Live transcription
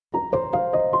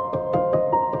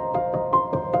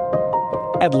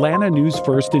Atlanta News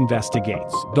First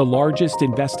investigates, the largest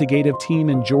investigative team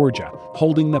in Georgia,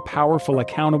 holding the powerful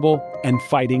accountable and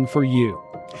fighting for you.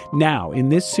 Now, in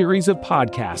this series of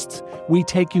podcasts, we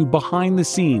take you behind the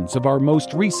scenes of our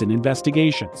most recent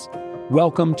investigations.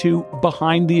 Welcome to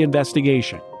Behind the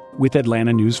Investigation with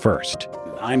Atlanta News First.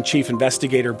 I'm Chief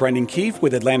Investigator Brendan Keefe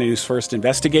with Atlanta News First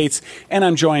Investigates, and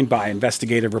I'm joined by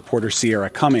investigative reporter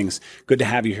Sierra Cummings. Good to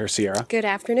have you here, Sierra. Good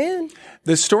afternoon.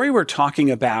 The story we're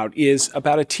talking about is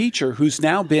about a teacher who's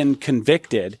now been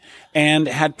convicted and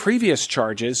had previous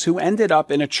charges who ended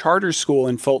up in a charter school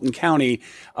in Fulton County,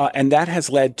 and that has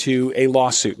led to a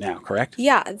lawsuit now, correct?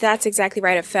 Yeah, that's exactly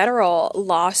right. A federal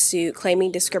lawsuit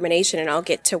claiming discrimination, and I'll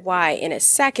get to why in a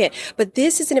second. But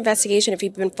this is an investigation, if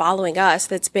you've been following us,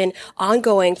 that's been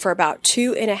ongoing for about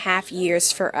 2.5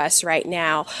 years for us right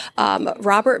now.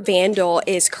 Robert Vandal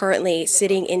is currently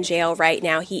sitting in jail right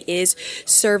now. He is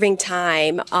serving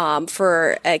time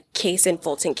for a case in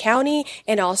Fulton County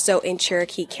and also in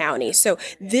Cherokee County. So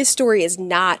this story is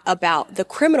not about the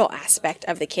criminal aspect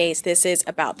of the case. This is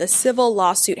about the civil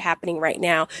lawsuit happening right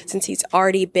now since he's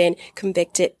already been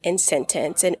convicted and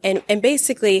sentenced. And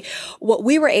basically what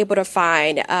we were able to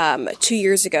find 2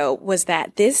 years ago was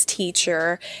that this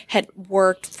teacher had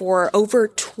worked for over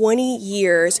 20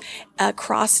 years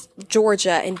across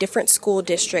Georgia in different school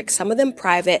districts, some of them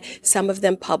private, some of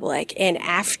them public. And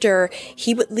after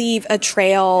he would leave a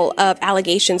trail of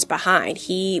allegations behind,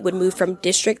 he would move from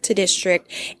district to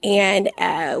district. And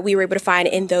we were able to find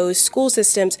in those school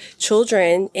systems,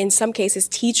 children, in some cases,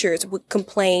 teachers would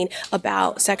complain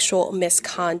about sexual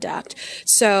misconduct.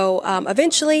 So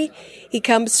eventually he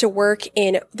comes to work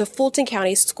in the Fulton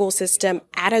County school system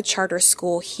at a charter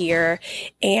school here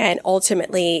and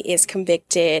ultimately is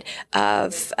convicted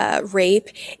of rape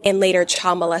and later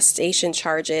child molestation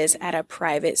charges at a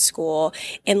private school.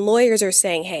 And lawyers are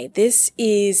saying, hey, this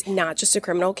is not just a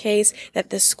criminal case, that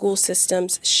the school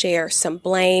systems share some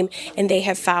blame, and they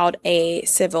have filed a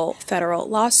civil federal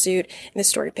lawsuit, and the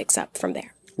story picks up from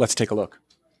there. Let's take a look.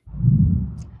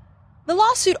 The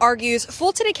lawsuit argues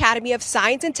Fulton Academy of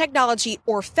Science and Technology,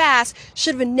 or FAST,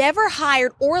 should have never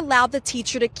hired or allowed the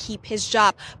teacher to keep his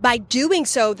job. By doing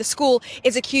so, the school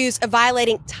is accused of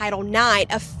violating Title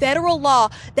IX, a federal law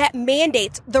that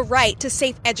mandates the right to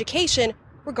safe education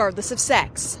regardless of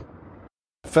sex.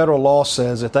 Federal law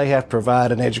says that they have to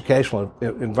provide an educational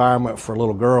environment for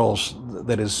little girls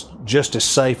that is just as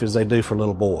safe as they do for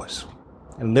little boys.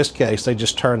 In this case, they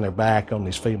just turn their back on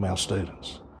these female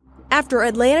students. After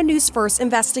Atlanta News First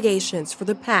investigations for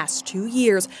the past 2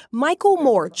 years, Michael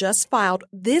Moore just filed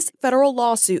this federal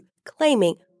lawsuit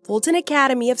claiming Fulton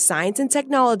Academy of Science and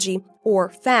Technology, or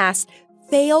FAST,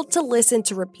 failed to listen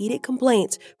to repeated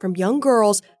complaints from young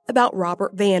girls about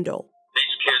Robert Vandal. These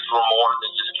kids were more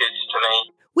than just kids to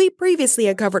me. We previously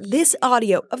uncovered this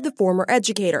audio of the former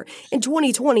educator. In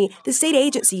 2020, the state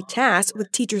agency tasked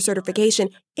with teacher certification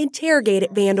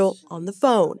interrogated Vandal on the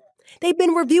phone. They've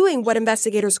been reviewing what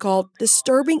investigators called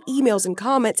disturbing emails and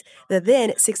comments the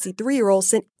then 63-year-old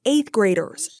sent 8th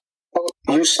graders.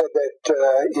 You said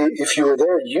that if you were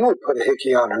there, you would put a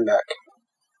hickey on her neck.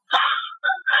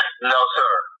 No,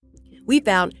 sir. We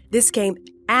found this came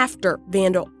after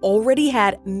Vandal already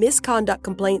had misconduct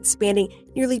complaints spanning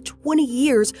nearly 20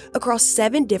 years across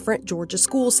 7 different Georgia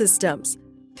school systems.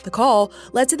 The call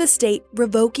led to the state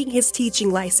revoking his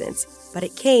teaching license, but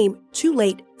it came too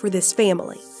late for this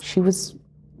family. She was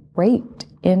raped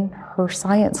in her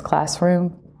science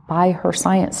classroom by her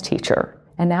science teacher.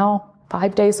 And now,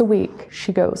 5 days a week,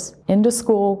 she goes into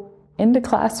school, into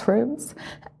classrooms,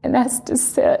 and has to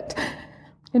sit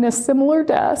in a similar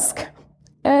desk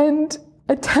and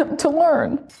attempt to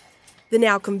learn. The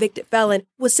now convicted felon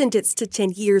was sentenced to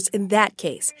 10 years in that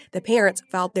case. The parents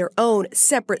filed their own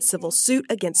separate civil suit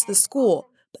against the school.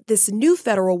 But this new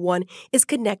federal one is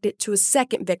connected to a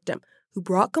second victim who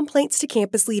brought complaints to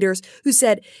campus leaders who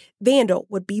said Vandal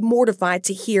would be mortified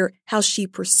to hear how she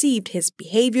perceived his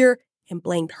behavior and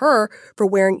blamed her for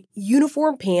wearing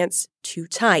uniform pants too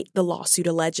tight, the lawsuit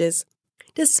alleges.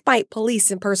 Despite police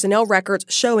and personnel records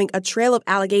showing a trail of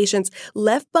allegations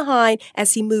left behind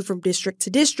as he moved from district to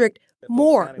district,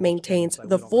 Moore maintains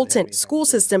the Fulton school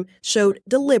system showed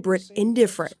deliberate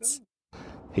indifference.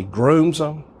 He grooms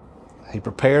them, he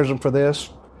prepares them for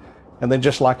this, and then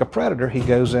just like a predator, he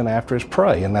goes in after his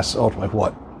prey, and that's ultimately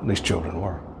what these children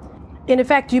were. And in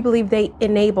fact, you believe they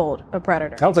enabled a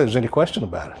predator? I don't think there's any question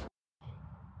about it.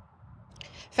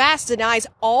 FAST denies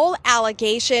all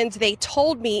allegations. They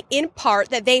told me in part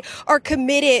that they are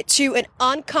committed to an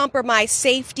uncompromised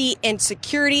safety and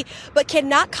security, but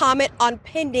cannot comment on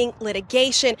pending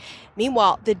litigation.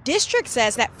 Meanwhile, the district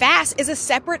says that FAST is a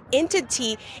separate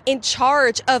entity in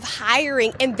charge of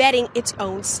hiring and vetting its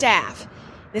own staff.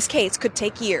 This case could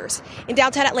take years. In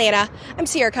downtown Atlanta, I'm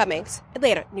Sierra Cummings,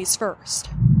 Atlanta News First.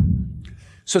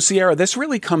 So, Sierra, this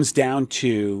really comes down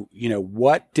to,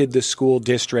 what did the school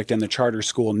district and the charter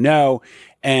school know,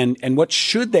 and what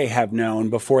should they have known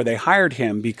before they hired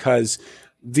him? Because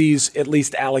these, at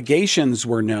least allegations,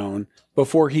 were known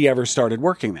before he ever started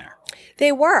working there.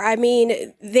 They were.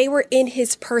 They were in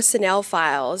his personnel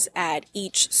files at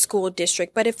each school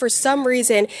district. But if for some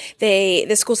reason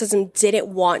the school system didn't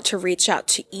want to reach out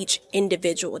to each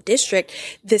individual district,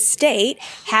 the state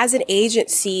has an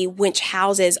agency which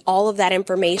houses all of that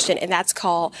information, and that's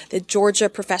called the Georgia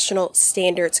Professional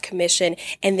Standards Commission.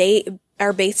 And they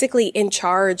are basically in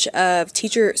charge of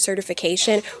teacher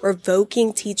certification,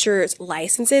 revoking teachers'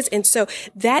 licenses. And so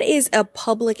that is a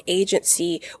public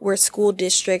agency where school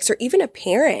districts or even a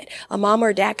parent, a mom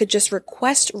or dad, could just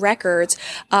request records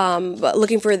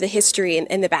looking for the history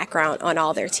and the background on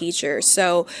all their teachers.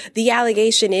 So the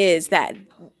allegation is that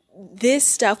this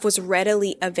stuff was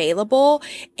readily available,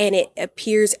 and it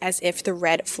appears as if the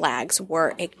red flags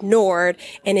were ignored.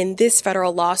 And in this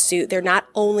federal lawsuit, they're not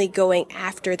only going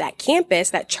after that campus,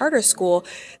 that charter school,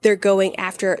 they're going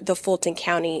after the Fulton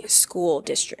County School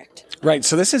District. Right.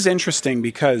 So this is interesting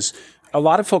because a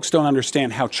lot of folks don't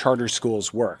understand how charter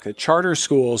schools work. The charter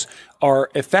schools are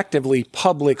effectively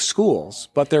public schools,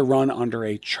 but they're run under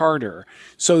a charter.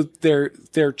 So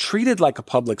they're treated like a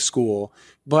public school,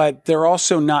 but they're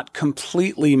also not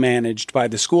completely managed by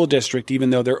the school district, even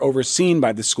though they're overseen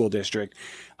by the school district.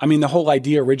 The whole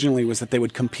idea originally was that they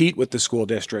would compete with the school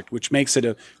district, which makes it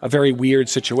a very weird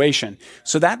situation.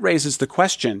 So that raises the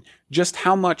question, just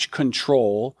how much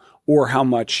control or how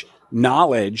much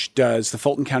knowledge does the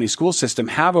Fulton County school system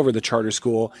have over the charter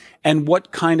school, and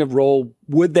what kind of role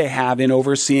would they have in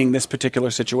overseeing this particular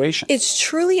situation? It's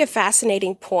truly a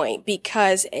fascinating point,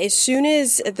 because as soon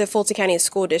as the Fulton County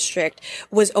School District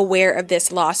was aware of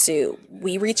this lawsuit,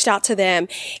 we reached out to them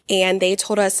and they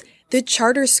told us the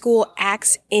charter school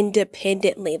acts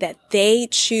independently, that they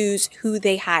choose who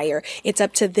they hire. It's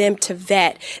up to them to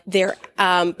vet their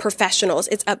professionals.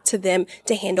 It's up to them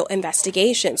to handle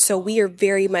investigations. So we are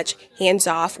very much hands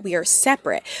off. We are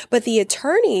separate. But the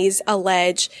attorneys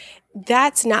allege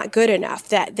that's not good enough,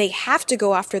 that they have to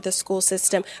go after the school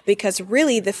system because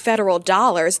really the federal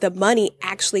dollars, the money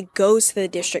actually goes to the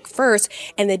district first,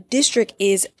 and the district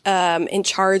is in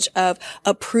charge of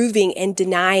approving and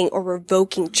denying or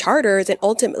revoking charters, and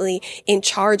ultimately in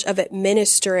charge of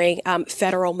administering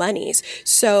federal monies.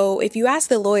 So if you ask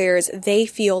the lawyers, they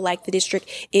feel like the district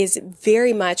is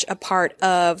very much a part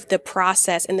of the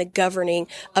process and the governing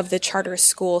of the charter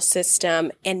school system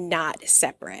and not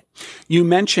separate. You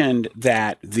mentioned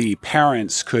that the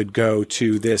parents could go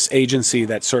to this agency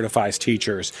that certifies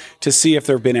teachers to see if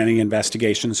there have been any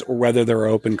investigations or whether there are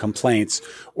open complaints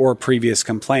or previous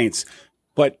complaints.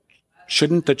 But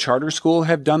shouldn't the charter school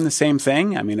have done the same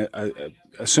thing?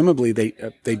 Assumably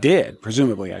they did.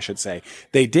 Presumably, I should say.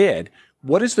 They did.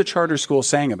 What is the charter school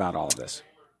saying about all of this?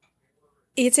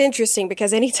 It's interesting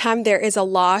because anytime there is a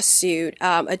lawsuit,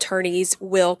 attorneys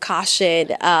will caution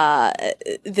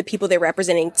the people they're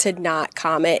representing to not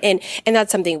comment. And that's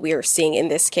something we are seeing in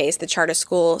this case. The charter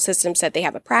school system said they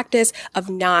have a practice of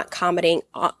not commenting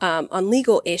on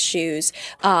legal issues,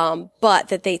 but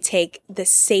that they take the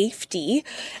safety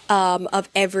of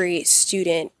every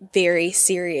student very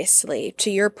seriously. To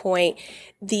your point,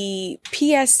 the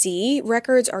PSC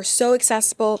records are so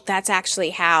accessible. That's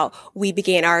actually how we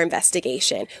began our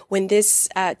investigation. When this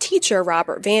teacher,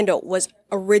 Robert Vandal, was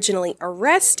originally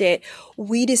arrested,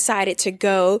 we decided to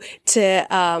go to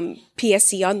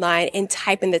PSC online and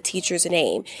type in the teacher's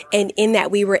name. And in that,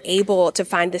 we were able to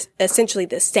find essentially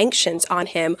the sanctions on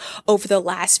him over the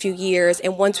last few years.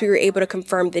 And once we were able to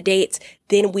confirm the dates,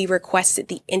 then we requested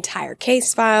the entire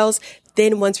case files.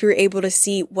 Then once we were able to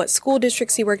see what school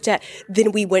districts he worked at,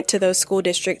 then we went to those school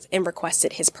districts and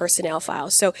requested his personnel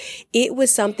files. So it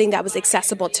was something that was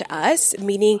accessible to us,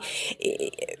 meaning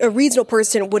a reasonable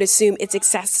person would assume it's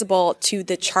accessible to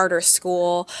the charter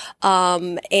school.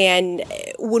 And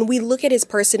when we look at his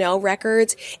personnel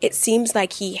records, it seems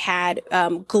like he had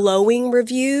glowing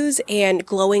reviews and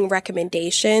glowing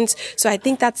recommendations. So I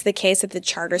think that's the case that the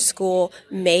charter school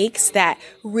makes, that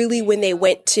really when they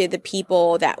went to the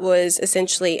people that was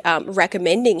essentially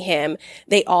recommending him,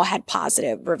 they all had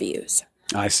positive reviews.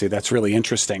 I see. That's really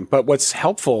interesting. But what's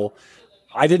helpful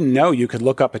I didn't know you could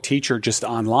look up a teacher just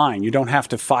online. You don't have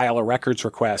to file a records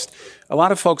request. A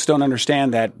lot of folks don't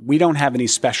understand that we don't have any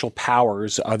special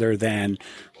powers other than,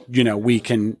 we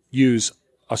can use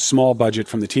a small budget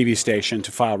from the TV station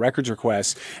to file records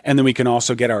requests, and then we can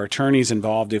also get our attorneys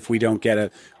involved if we don't get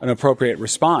an appropriate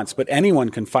response. But anyone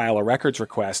can file a records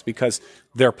request because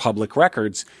they're public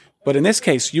records. But in this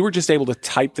case, you were just able to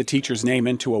type the teacher's name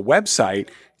into a website,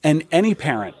 and any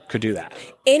parent could do that.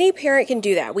 Any parent can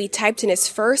do that. We typed in his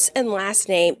first and last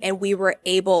name, and we were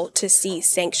able to see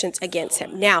sanctions against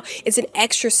him. Now, it's an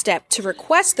extra step to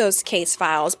request those case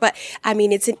files, but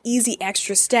it's an easy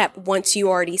extra step once you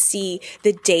already see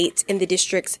the dates and the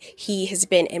districts he has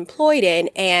been employed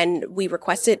in. And we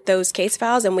requested those case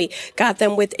files, and we got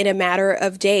them within a matter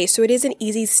of days. So it is an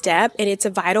easy step, and it's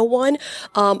a vital one.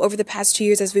 Over the past 2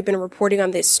 years, as we've been reporting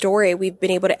on this story, we've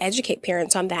been able to educate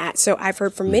parents on that. So I've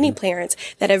heard from many parents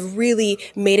that have really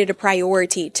made it a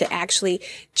priority to actually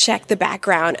check the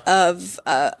background of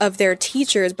their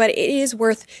teachers. But it is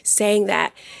worth saying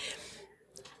that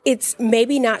it's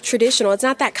maybe not traditional. It's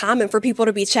not that common for people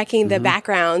to be checking the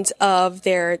backgrounds of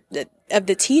the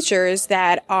teachers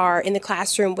that are in the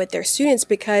classroom with their students,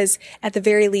 because at the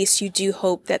very least, you do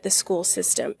hope that the school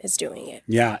system is doing it.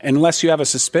 Yeah, unless you have a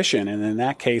suspicion. And in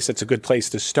that case, it's a good place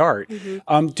to start.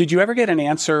 Did you ever get an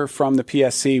answer from the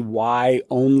PSC why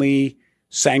only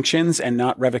sanctions and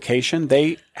not revocation?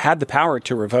 They had the power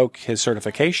to revoke his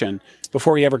certification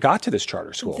before he ever got to this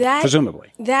charter school,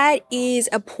 presumably. That is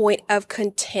a point of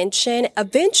contention.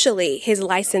 Eventually, his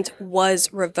license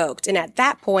was revoked. And at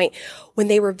that point, when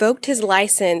they revoked his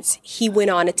license, he went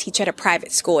on to teach at a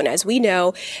private school. And as we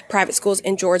know, private schools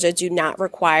in Georgia do not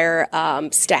require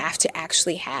staff to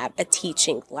actually have a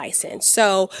teaching license.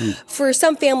 So for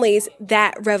some families,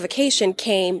 that revocation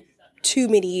came too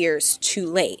many years too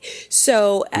late.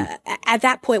 So at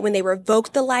that point, when they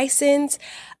revoked the license,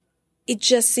 it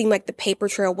just seemed like the paper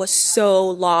trail was so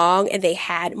long and they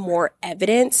had more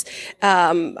evidence.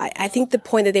 I think the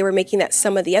point that they were making that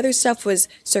some of the other stuff was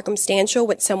circumstantial,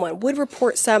 when someone would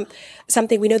report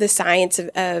something. We know the science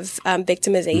of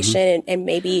victimization and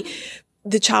maybe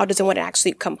the child doesn't want to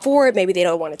actually come forward. Maybe they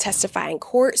don't want to testify in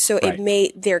court. So it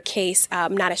made their case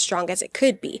not as strong as it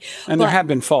could be. And there have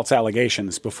been false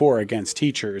allegations before against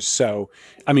teachers. So,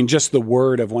 just the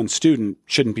word of one student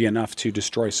shouldn't be enough to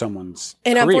destroy someone's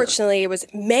career. Unfortunately, it was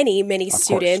many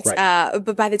students. Course, right.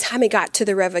 But by the time it got to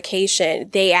the revocation,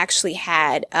 they actually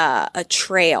had a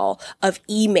trail of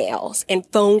emails and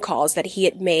phone calls that he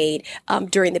had made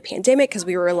during the pandemic, because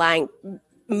we were relying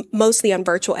mostly on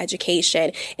virtual education.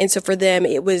 And so for them,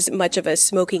 it was much of a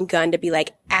smoking gun to be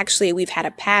like, actually, we've had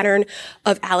a pattern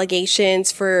of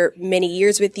allegations for many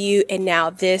years with you, and now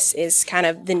this is kind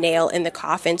of the nail in the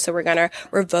coffin, so we're going to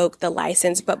revoke the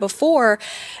license. But before,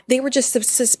 they were just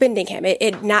suspending him. It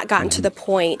had not gotten to the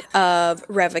point of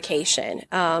revocation.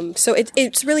 So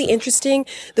it's really interesting.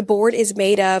 The board is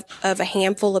made up of a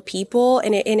handful of people,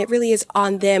 and it really is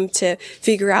on them to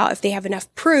figure out if they have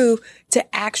enough proof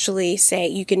to actually say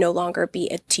you can no longer be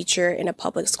a teacher in a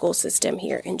public school system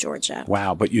here in Georgia.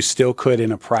 Wow, but you still could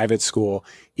in a private school,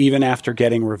 even after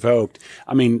getting revoked.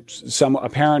 A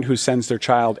parent who sends their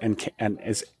child and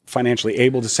is financially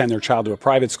able to send their child to a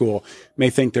private school may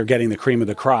think they're getting the cream of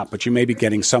the crop, but you may be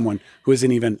getting someone who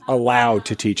isn't even allowed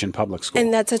to teach in public school.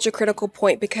 And that's such a critical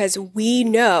point, because we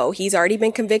know he's already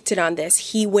been convicted on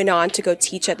this. He went on to go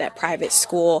teach at that private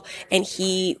school, and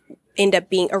he end up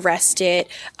being arrested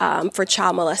for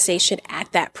child molestation at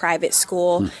that private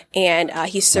school. And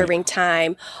he's serving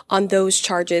time on those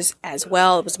charges as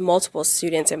well. It was multiple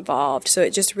students involved. So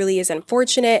it just really is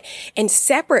unfortunate. And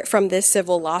separate from this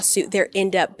civil lawsuit, there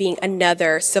end up being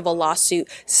another civil lawsuit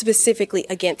specifically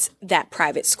against that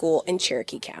private school in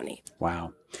Cherokee County.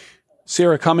 Wow.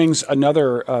 Sarah Cummings,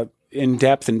 another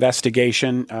in-depth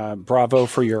investigation. Bravo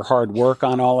for your hard work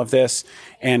on all of this.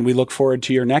 And we look forward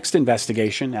to your next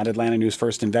investigation at Atlanta News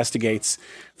First Investigates.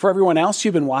 For everyone else,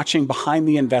 you've been watching Behind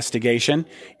the Investigation.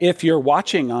 If you're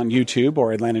watching on YouTube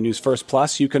or Atlanta News First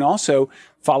Plus, you can also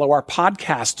follow our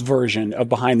podcast version of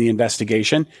Behind the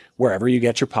Investigation wherever you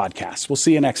get your podcasts. We'll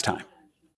see you next time.